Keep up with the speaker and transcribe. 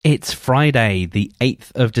It's Friday, the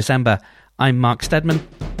 8th of December. I'm Mark Steadman,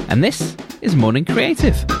 and this is Morning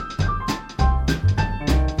Creative.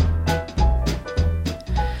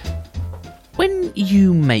 When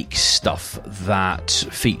you make stuff that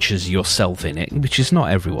features yourself in it, which is not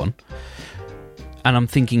everyone, and I'm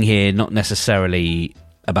thinking here not necessarily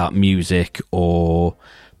about music or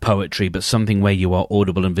poetry, but something where you are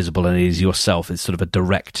audible and visible and it is yourself, it's sort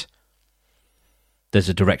of there's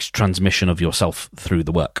a direct transmission of yourself through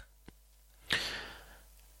the work.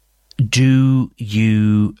 Do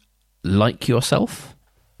you like yourself?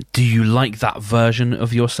 Do you like that version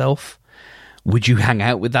of yourself? Would you hang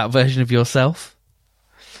out with that version of yourself?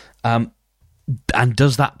 And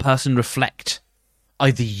does that person reflect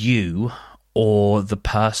either you or the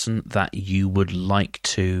person that you would like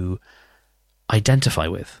to identify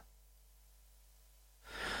with?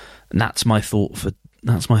 And that's my thought for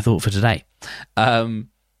today.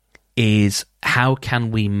 Is how can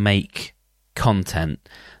we make content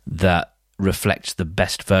that reflects the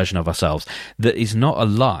best version of ourselves, that is not a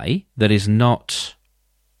lie, that is not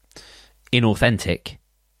inauthentic,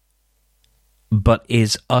 but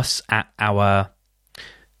is us at our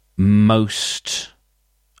most...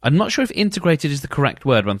 I'm not sure if integrated is the correct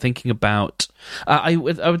word, but I'm thinking about... I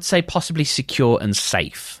would say possibly secure and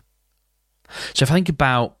safe. So if I think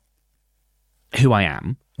about who I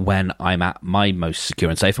am when I'm at my most secure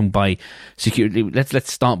and safe, and by security,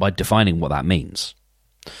 let's start by defining what that means.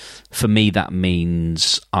 For me, that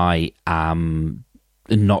means I am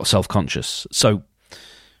not self-conscious. So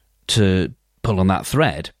to pull on that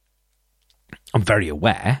thread, I'm very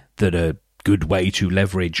aware that a good way to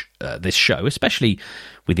leverage this show, especially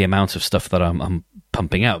with the amount of stuff that I'm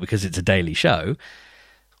pumping out because it's a daily show,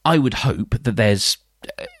 I would hope that there's,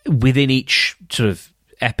 within each sort of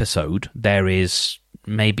episode, there is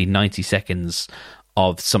maybe 90 seconds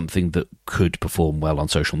of something that could perform well on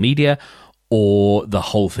social media, or the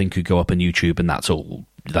whole thing could go up on YouTube, and that's all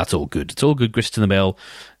good. It's all good grist in the mill.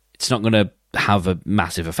 It's not going to have a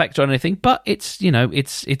massive effect on anything, but it's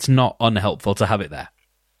not unhelpful to have it there.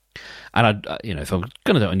 And if I'm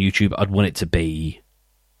going to do it on YouTube, I'd want it to be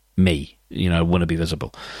me. I want to be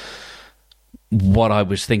visible. What I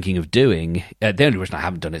was thinking of doing, the only reason I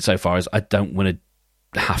haven't done it so far is I don't want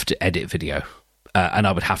to have to edit video. And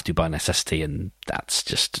I would have to by necessity, and that's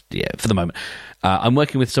just, for the moment. I'm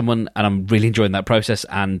working with someone, and I'm really enjoying that process,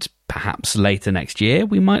 and perhaps later next year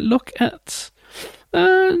we might look at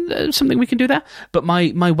something we can do there. But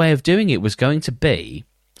my way of doing it was going to be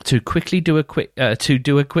to quickly do a quick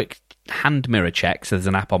hand mirror check. So there's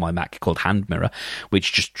an app on my Mac called Hand Mirror,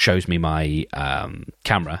 which just shows me my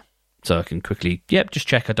camera. So I can quickly, just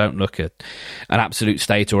check I don't look at an absolute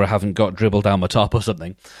state, or I haven't got dribble down my top or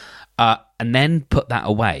something. And then put that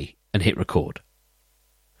away and hit record,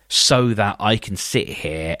 so that I can sit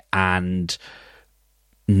here and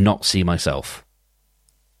not see myself.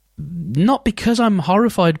 Not because I'm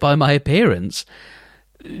horrified by my appearance,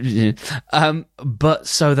 but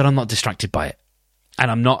so that I'm not distracted by it. And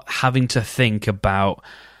I'm not having to think about,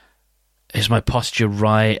 is my posture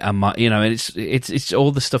right? Am I, it's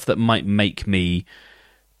all the stuff that might make me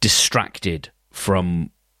distracted from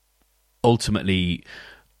ultimately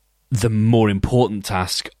the more important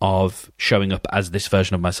task of showing up as this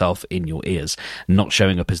version of myself in your ears, not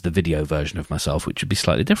showing up as the video version of myself, which would be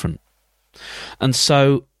slightly different. And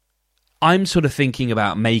so I'm sort of thinking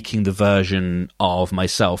about making the version of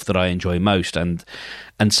myself that I enjoy most, and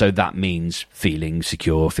so that means feeling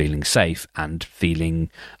secure, feeling safe, and feeling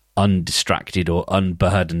undistracted or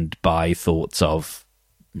unburdened by thoughts of,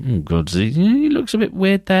 oh God, he looks a bit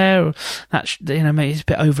weird there. Or that's, maybe he's a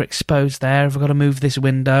bit overexposed there. Have I got to move this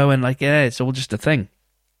window? And it's all just a thing.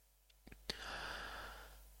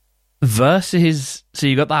 Versus, so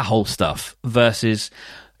you got that whole stuff. Versus,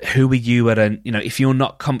 who are you at if you're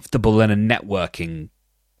not comfortable in a networking,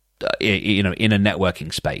 in a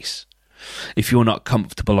networking space, if you're not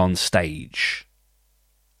comfortable on stage,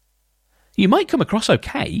 you might come across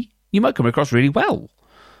okay. You might come across really well.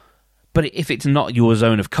 But if it's not your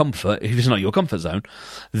zone of comfort, if it's not your comfort zone,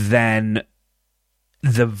 then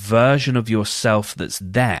the version of yourself that's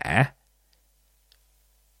there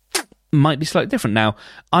might be slightly different. Now,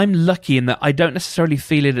 I'm lucky in that I don't necessarily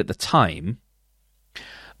feel it at the time,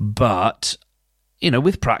 but,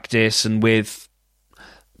 with practice and with,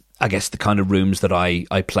 I guess, the kind of rooms that I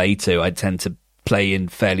play to, I tend to play in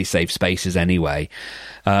fairly safe spaces anyway.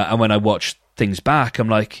 And when I watch things back, I'm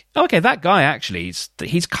like, oh, okay, that guy actually,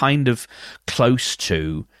 he's kind of close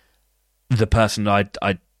to the person I'd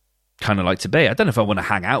kind of like to be. I don't know if I want to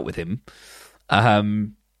hang out with him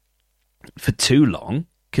for too long,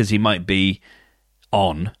 because he might be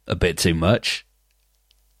on a bit too much.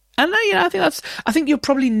 And I think you're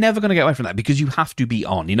probably never going to get away from that, because you have to be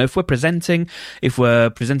on. If we're presenting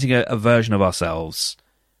a version of ourselves,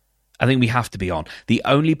 I think we have to be on. The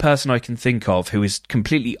only person I can think of who is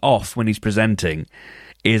completely off when he's presenting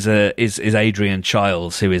is Adrian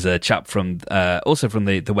Childs, who is a chap from also from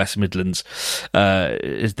the West Midlands,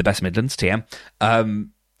 is the Best Midlands TM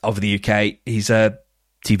of the UK. He's a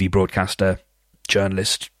TV broadcaster,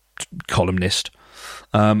 journalist, columnist,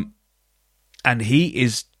 and he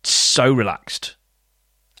is so relaxed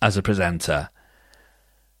as a presenter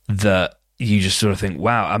that you just sort of think,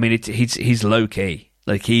 wow. I mean, he's low key.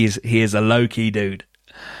 Like he is a low key dude,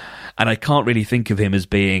 and I can't really think of him as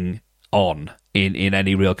being on in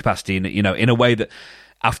any real capacity. In a way that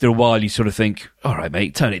after a while you sort of think, all right,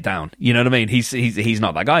 mate, tone it down. You know what I mean? He's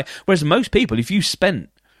not that guy. Whereas most people, if you spent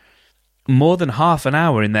more than half an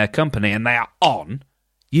hour in their company and they are on,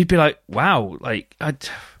 you'd be like, wow, like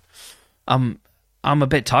I'm a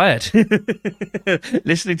bit tired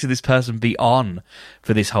listening to this person be on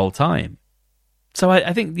for this whole time. So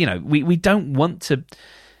I think, we don't want to.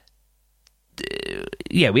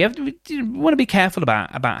 We want to be careful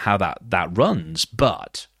about how that runs.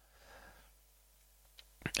 But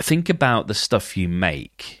think about the stuff you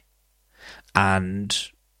make, and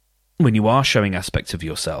when you are showing aspects of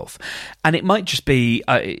yourself, and it might just be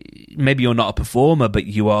maybe you're not a performer, but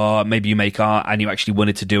maybe you make art and you actually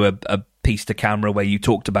wanted to do a piece to camera where you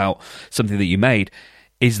talked about something that you made.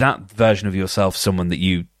 Is that version of yourself someone that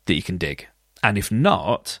you can dig? And if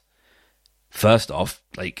not, first off,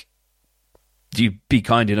 like, do you be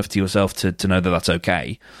kind enough to yourself to know that that's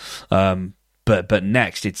okay? But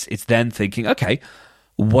next, it's then thinking, okay,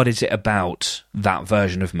 what is it about that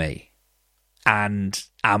version of me? And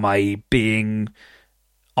am I being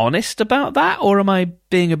honest about that, or am I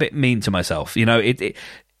being a bit mean to myself?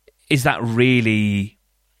 Is that really,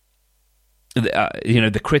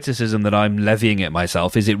 the criticism that I'm levying at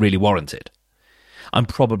myself, is it really warranted? I'm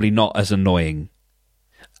probably not as annoying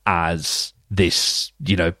as this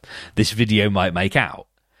video might make out,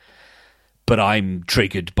 but I'm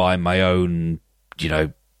triggered by my own,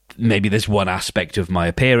 maybe there's one aspect of my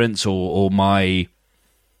appearance or my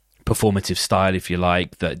performative style, if you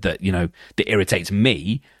like, that irritates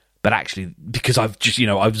me, but actually because I've just,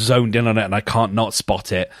 I've zoned in on it and I can't not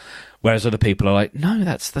spot it. Whereas other people are like, no,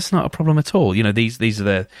 that's not a problem at all. These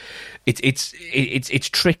are it's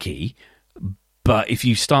tricky. But if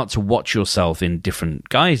you start to watch yourself in different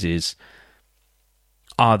guises,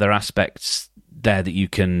 are there aspects there that you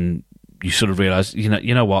sort of realize, you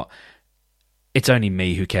know what? It's only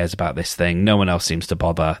me who cares about this thing. No one else seems to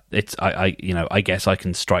bother. I guess I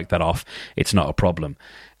can strike that off. It's not a problem.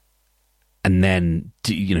 And then,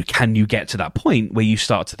 can you get to that point where you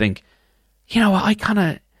start to think, what, I kind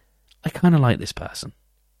of like this person,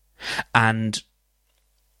 and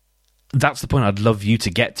that's the point I'd love you to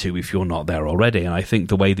get to if you're not there already. And I think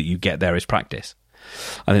the way that you get there is practice.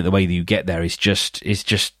 I think the way that you get there is just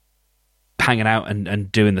hanging out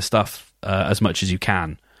and doing the stuff as much as you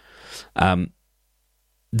can.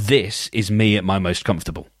 This is me at my most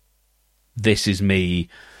comfortable. This is me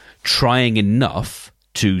trying enough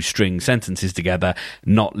to string sentences together,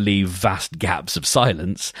 not leave vast gaps of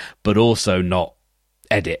silence, but also not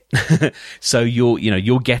edit. So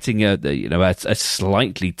you're getting a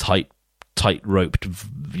slightly tightrope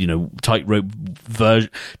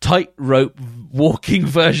walking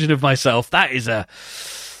version of myself. That is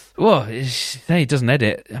he doesn't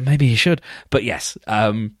edit. Maybe he should. But yes.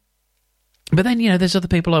 But then, there's other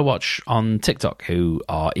people I watch on TikTok who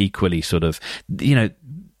are equally sort of,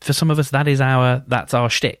 for some of us, that's our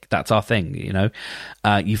shtick. That's our thing,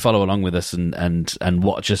 You follow along with us and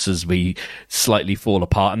watch us as we slightly fall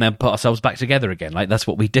apart and then put ourselves back together again. Like, that's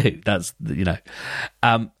what we do. That's,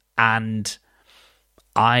 and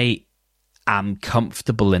I am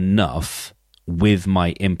comfortable enough with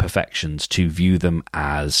my imperfections to view them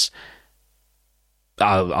as,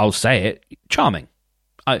 I'll say it, charming.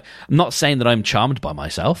 I'm not saying that I'm charmed by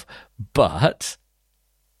myself, but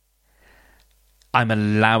I'm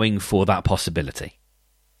allowing for that possibility.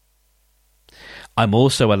 I'm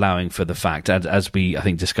also allowing for the fact, as we, I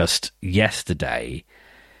think, discussed yesterday,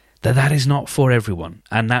 that is not for everyone.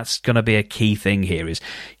 And that's going to be a key thing here, is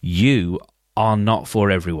you are not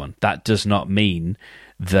for everyone. That does not mean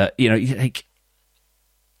that, like,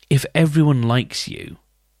 if everyone likes you,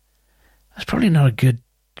 that's probably not a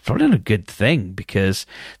good thing, because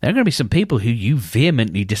there are going to be some people who you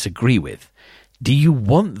vehemently disagree with. Do you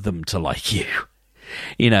want them to like you?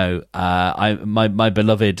 My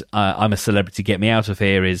beloved "I'm a Celebrity, Get Me Out of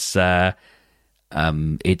Here" is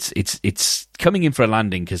It's coming in for a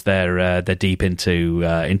landing because they're deep into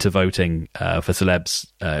voting for celebs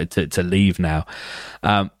to leave now.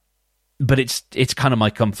 But it's kind of my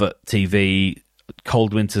comfort TV.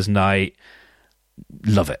 Cold winter's night,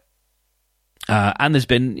 love it. And there's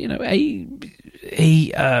been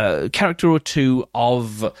a character or two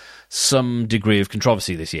of some degree of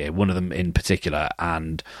controversy this year. One of them in particular,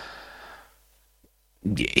 and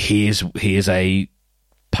he is a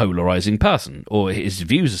polarizing person, or his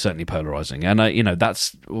views are certainly polarizing, and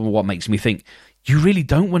that's what makes me think you really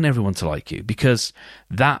don't want everyone to like you, because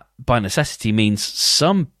that by necessity means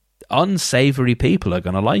some unsavory people are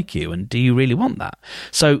going to like you, and do you really want that?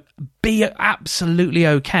 So be absolutely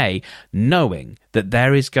okay knowing that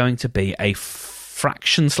there is going to be a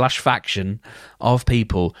faction of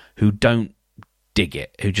people who don't dig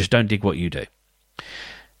it, who just don't dig what you do.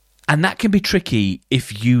 And that can be tricky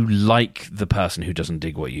if you like the person who doesn't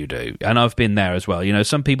dig what you do. And I've been there as well.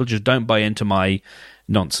 Some people just don't buy into my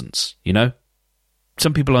nonsense,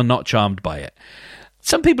 Some people are not charmed by it.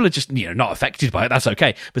 Some people are just, not affected by it. That's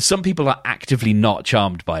okay. But some people are actively not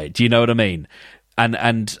charmed by it. Do you know what I mean? And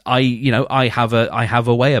I have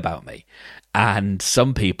a way about me. And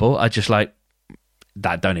some people are just like,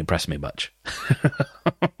 that don't impress me much.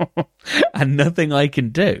 And nothing I can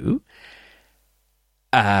do,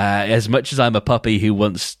 as much as I'm a puppy who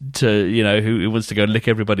wants to, who wants to go lick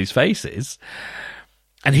everybody's faces,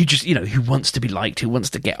 and who just, who wants to be liked, who wants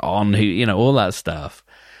to get on, who, all that stuff.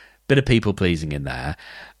 Bit of people pleasing in there.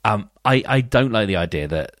 I don't like the idea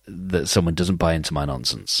that someone doesn't buy into my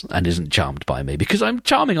nonsense and isn't charmed by me, because I'm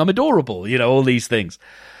charming, I'm adorable, all these things.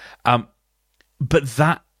 But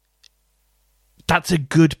that's a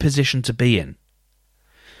good position to be in,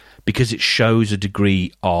 because it shows a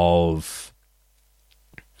degree of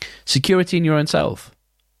security in your own self.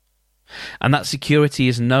 And that security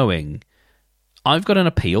is knowing I've got an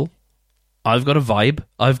appeal, I've got a vibe,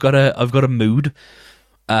 I've got a mood.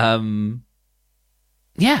 I've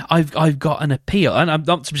got an appeal, and I'm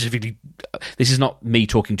not specifically. This is not me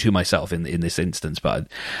talking to myself in this instance, but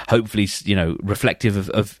hopefully, reflective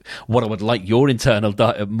of what I would like your internal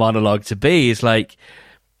monologue to be. Is like,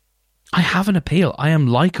 I have an appeal. I am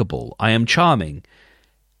likable. I am charming,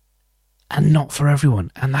 and not for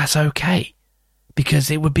everyone, and that's okay, because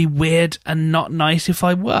it would be weird and not nice if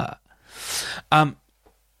I were. And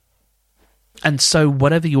so,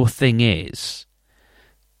 whatever your thing is,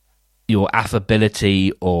 your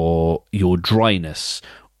affability or your dryness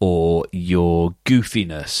or your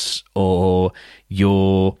goofiness or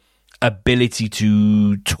your ability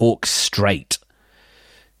to talk straight,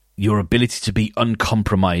 your ability to be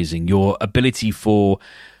uncompromising, your ability for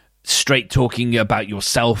straight talking about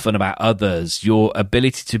yourself and about others, your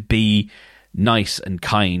ability to be nice and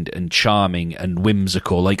kind and charming and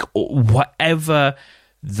whimsical, like whatever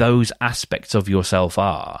those aspects of yourself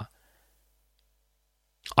are,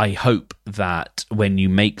 I hope that when you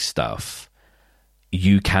make stuff,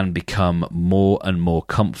 you can become more and more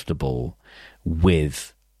comfortable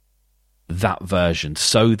with that version,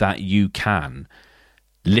 so that you can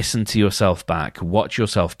listen to yourself back, watch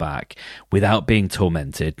yourself back without being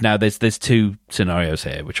tormented. Now, there's two scenarios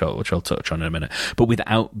here, which I'll touch on in a minute, but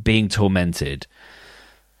without being tormented,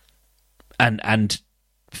 and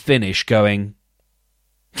finish going,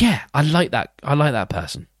 yeah, I like that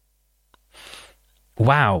person.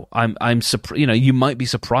 Wow, I'm surprised. You might be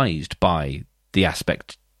surprised by the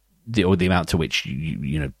aspect, or the amount to which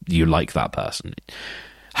you like that person.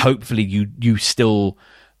 Hopefully, you still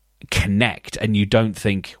connect, and you don't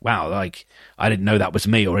think, wow, like I didn't know that was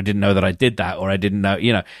me, or I didn't know that I did that, or I didn't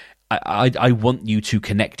know. I want you to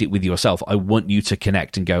connect it with yourself. I want you to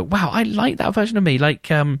connect and go, wow, I like that version of me. Like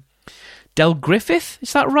Del Griffith,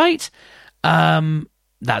 is that right? That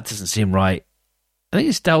doesn't seem right. I think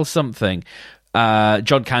it's Del something.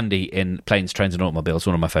 John Candy in Planes, Trains and Automobiles,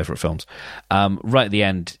 one of my favourite films. Right at the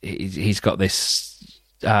end, he's got this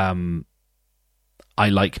I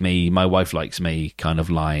like me, my wife likes me kind of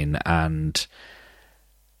line, and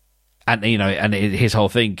his whole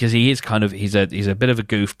thing, because he is kind of, he's a bit of a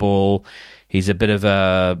goofball, he's a bit of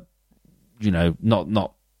a,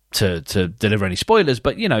 not to deliver any spoilers,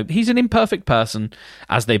 but he's an imperfect person,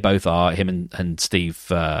 as they both are, him and Steve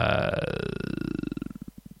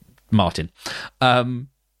Martin. But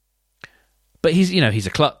he's a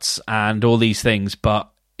klutz and all these things, but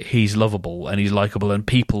he's lovable and he's likable and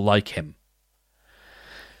people like him.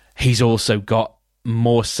 He's also got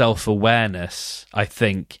more self-awareness, I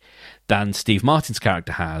think, than Steve Martin's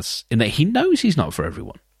character has, in that he knows he's not for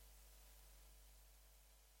everyone.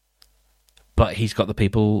 But he's got the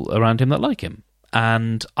people around him that like him.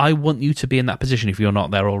 And I want you to be in that position if you're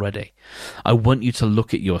not there already. I want you to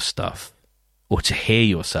look at your stuff or to hear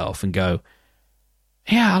yourself and go,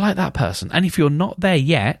 yeah, I like that person. And if you're not there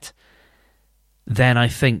yet, then I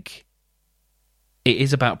think it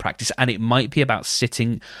is about practice, and it might be about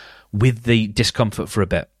sitting with the discomfort for a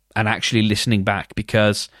bit and actually listening back,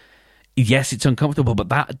 because yes, it's uncomfortable, but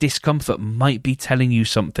that discomfort might be telling you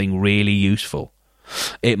something really useful.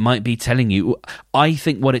 It might be telling you, I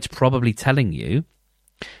think what it's probably telling you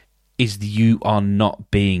is that you are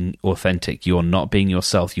not being authentic. You are not being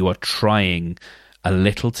yourself. You are trying a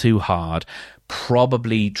little too hard,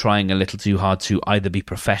 probably trying a little too hard to either be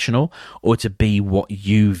professional or to be what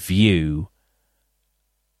you view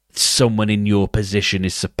someone in your position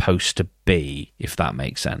is supposed to be, if that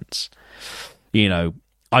makes sense. You know,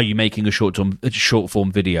 are you making a short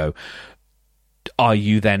form video? Are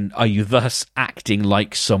you thus acting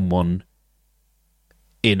like someone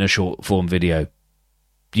in a short form video?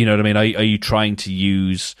 You know what I mean? Are you trying to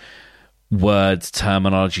use words,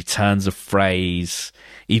 terminology, turns of phrase,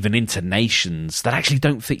 even intonations that actually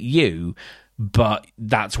don't fit you, but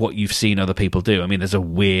that's what you've seen other people do? I mean, there's a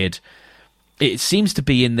weird... It seems to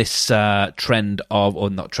be in this trend of, or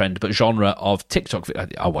not trend, but genre of TikTok.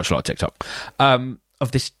 I watch a lot of TikTok.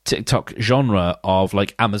 Of this TikTok genre of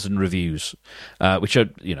like Amazon reviews, which are,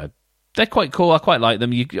 you know, they're quite cool. I quite like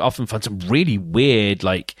them. You often find some really weird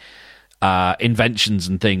like inventions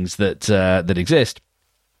and things that exist.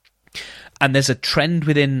 And there's a trend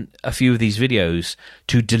within a few of these videos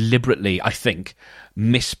to deliberately, I think,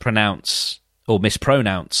 mispronounce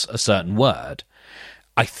a certain word.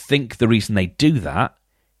 I think the reason they do that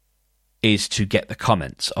is to get the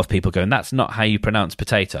comments of people going, that's not how you pronounce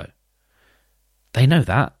potato. They know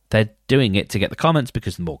that. They're doing it to get the comments,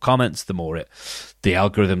 because the more comments, the more the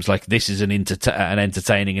algorithm's like, this is an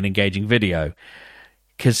entertaining and engaging video.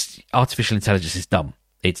 Because artificial intelligence is dumb.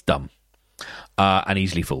 It's dumb. And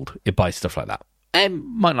easily fooled by stuff like that. And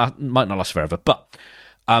might not last forever. But,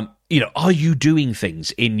 you know, are you doing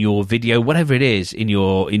things in your video, whatever it is, in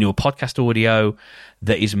your podcast audio,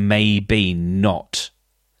 that is maybe not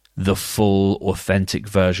the full, authentic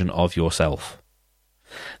version of yourself?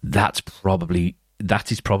 That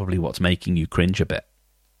is probably what's making you cringe a bit.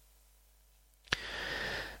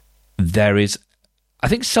 I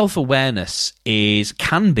think self-awareness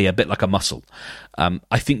can be a bit like a muscle.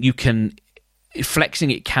 I think flexing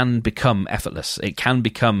it can become effortless. It can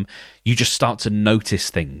become, you just start to notice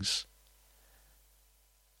things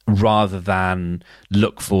rather than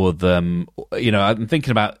look for them. You know, I'm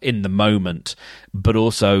thinking about in the moment, but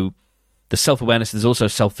also the self-awareness, there's also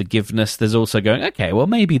self-forgiveness. There's also going, okay, well,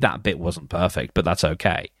 maybe that bit wasn't perfect, but that's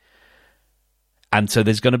okay. And so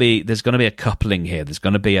there's going to be a coupling here. There's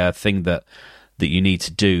going to be a thing that you need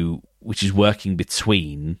to do, which is walking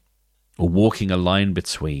a line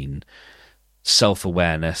between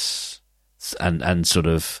self-awareness and sort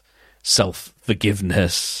of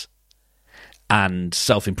self-forgiveness and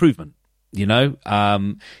self-improvement. You know,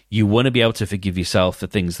 you want to be able to forgive yourself for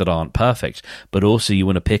things that aren't perfect, but also you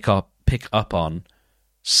want to pick up on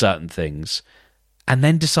certain things and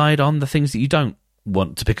then decide on the things that you don't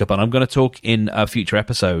want to pick up on. I'm going to talk in a future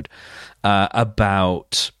episode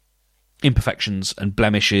about imperfections and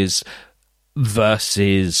blemishes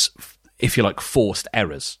versus, if you like, forced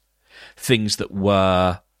errors. Things that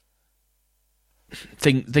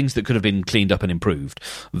could have been cleaned up and improved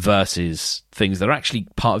versus things that are actually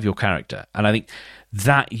part of your character. And I think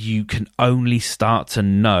that you can only start to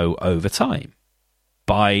know over time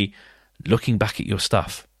by looking back at your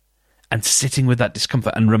stuff and sitting with that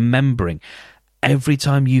discomfort and remembering every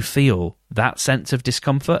time you feel that sense of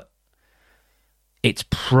discomfort, it's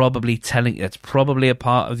probably a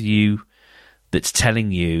part of you that's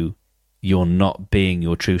telling you you're not being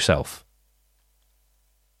your true self.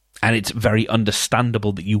 And it's very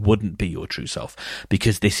understandable that you wouldn't be your true self,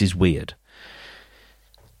 because this is weird.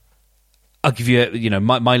 I'll give you,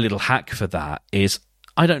 my little hack for that is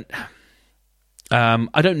I don't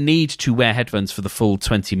need to wear headphones for the full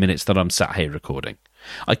 20 minutes that I'm sat here recording.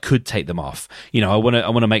 I could take them off. I want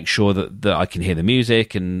to make sure that I can hear the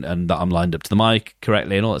music and that I'm lined up to the mic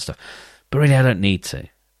correctly and all that stuff. But really, I don't need to.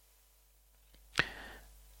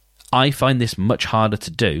 I find this much harder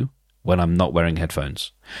to do when I'm not wearing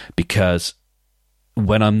headphones, because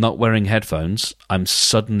when I'm not wearing headphones, I'm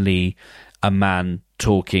suddenly a man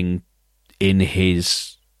talking in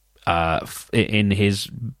his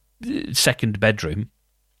second bedroom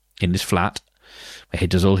in his flat, where he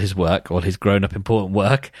does all his work, all his grown-up important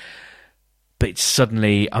work. But it's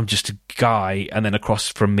suddenly I'm just a guy, and then across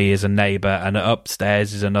from me is a neighbour, and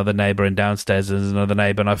upstairs is another neighbour, and downstairs is another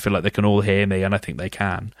neighbour, and I feel like they can all hear me, and I think they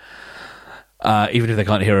can. Even if they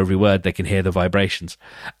can't hear every word, they can hear the vibrations.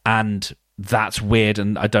 And that's weird,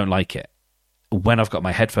 and I don't like it. When I've got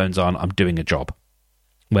my headphones on, I'm doing a job.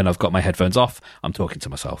 When I've got my headphones off, I'm talking to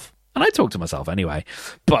myself. And I talk to myself anyway.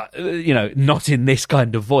 But, not in this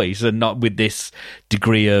kind of voice and not with this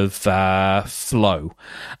degree of flow.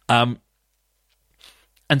 And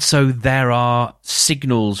so there are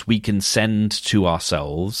signals we can send to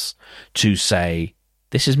ourselves to say,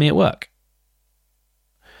 this is me at work.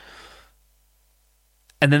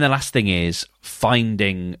 And then the last thing is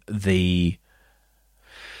watching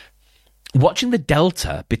the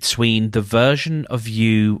delta between the version of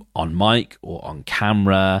you on mic or on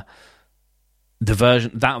camera,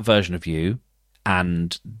 that version of you,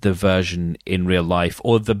 and the version in real life,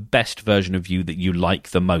 or the best version of you that you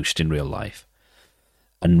like the most in real life.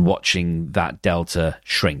 And watching that delta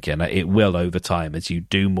shrink, and it will over time as you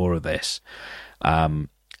do more of this.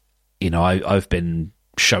 I've been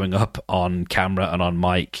showing up on camera and on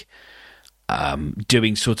mic,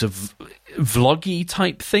 doing sort of vloggy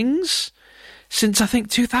type things since I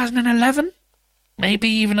think 2011, maybe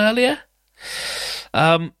even earlier.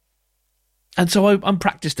 And so I'm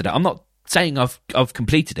practiced at it. I'm not saying I've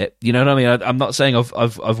completed it. You know what I mean? I'm not saying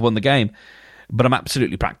I've won the game, but I'm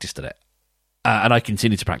absolutely practiced at it. And I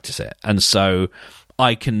continue to practice it. And so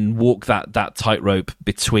I can walk that tightrope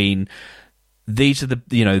between these are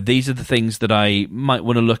the things that I might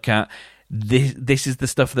want to look at. This is the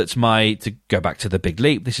stuff that's to go back to the big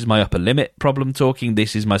leap, this is my upper limit problem talking.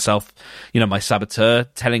 This is myself, my saboteur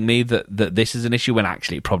telling me that this is an issue when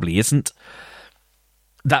actually it probably isn't.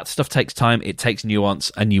 That stuff takes time, it takes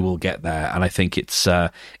nuance, and you will get there. And I think it's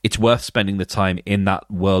worth spending the time in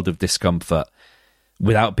that world of discomfort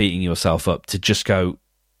without beating yourself up, to just go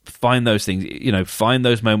find those things, find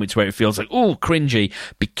those moments where it feels like, oh, cringy,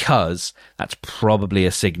 because that's probably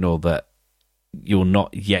a signal that you're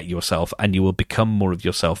not yet yourself, and you will become more of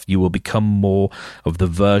yourself. You will become more of the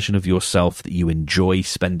version of yourself that you enjoy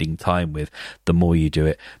spending time with. The more you do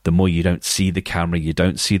it, the more you don't see the camera, you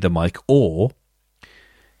don't see the mic, or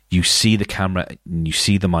you see the camera and you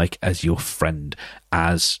see the mic as your friend,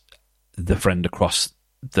 as the friend across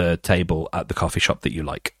the table at the coffee shop that you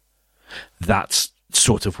like. That's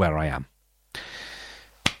sort of where I am.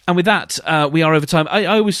 And with that, we are over time. I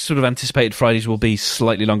always sort of anticipated Fridays will be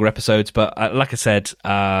slightly longer episodes, but like I said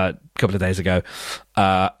a couple of days ago,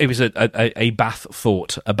 it was a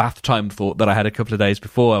bath time thought that I had a couple of days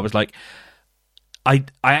before. I was like, I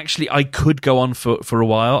could go on for a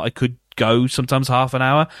while. I could go sometimes half an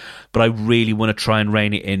hour, but I really want to try and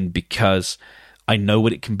rein it in, because I know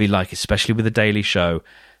what it can be like, especially with a daily show.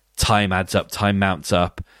 Time adds up, time mounts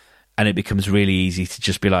up, and it becomes really easy to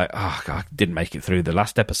just be like, oh, God, I didn't make it through the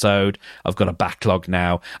last episode. I've got a backlog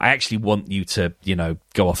now. I actually want you to,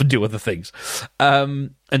 go off and do other things.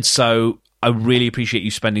 And so I really appreciate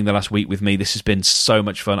you spending the last week with me. This has been so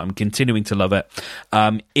much fun. I'm continuing to love it.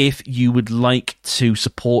 If you would like to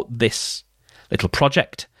support this little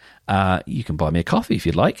project, you can buy me a coffee if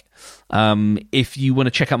you'd like. If you want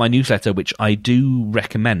to check out my newsletter, which I do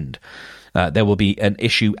recommend, there will be an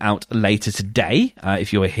issue out later today.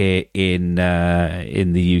 If you're here in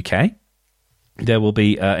the UK, there will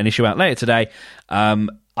be an issue out later today.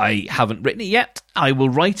 I haven't written it yet. I will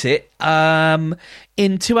write it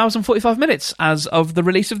in 2 hours and 45 minutes as of the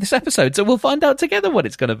release of this episode. So we'll find out together what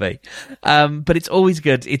it's going to be. But it's always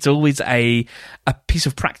good. It's always a piece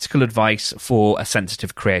of practical advice for a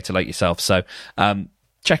sensitive creator like yourself. So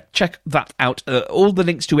check that out. All the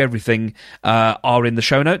links to everything are in the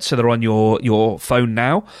show notes, so they're on your phone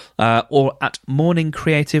now, or at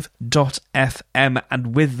morningcreative.fm.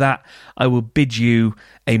 And with that, I will bid you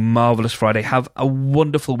a marvellous Friday. Have a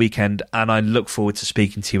wonderful weekend, and I look forward to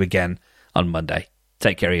speaking to you again on Monday.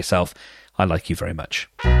 Take care of yourself. I like you very much.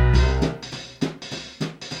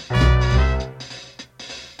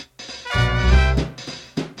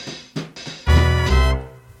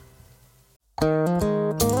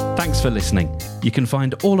 Thanks for listening. You can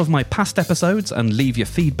find all of my past episodes and leave your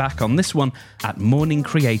feedback on this one at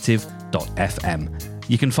morningcreative.fm.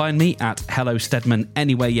 You can find me at Hello Steadman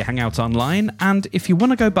anywhere you hang out online, and if you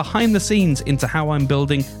want to go behind the scenes into how I'm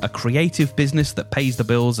building a creative business that pays the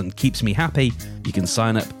bills and keeps me happy, you can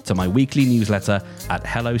sign up to my weekly newsletter at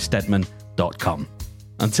hellostedman.com.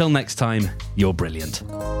 Until next time, you're brilliant.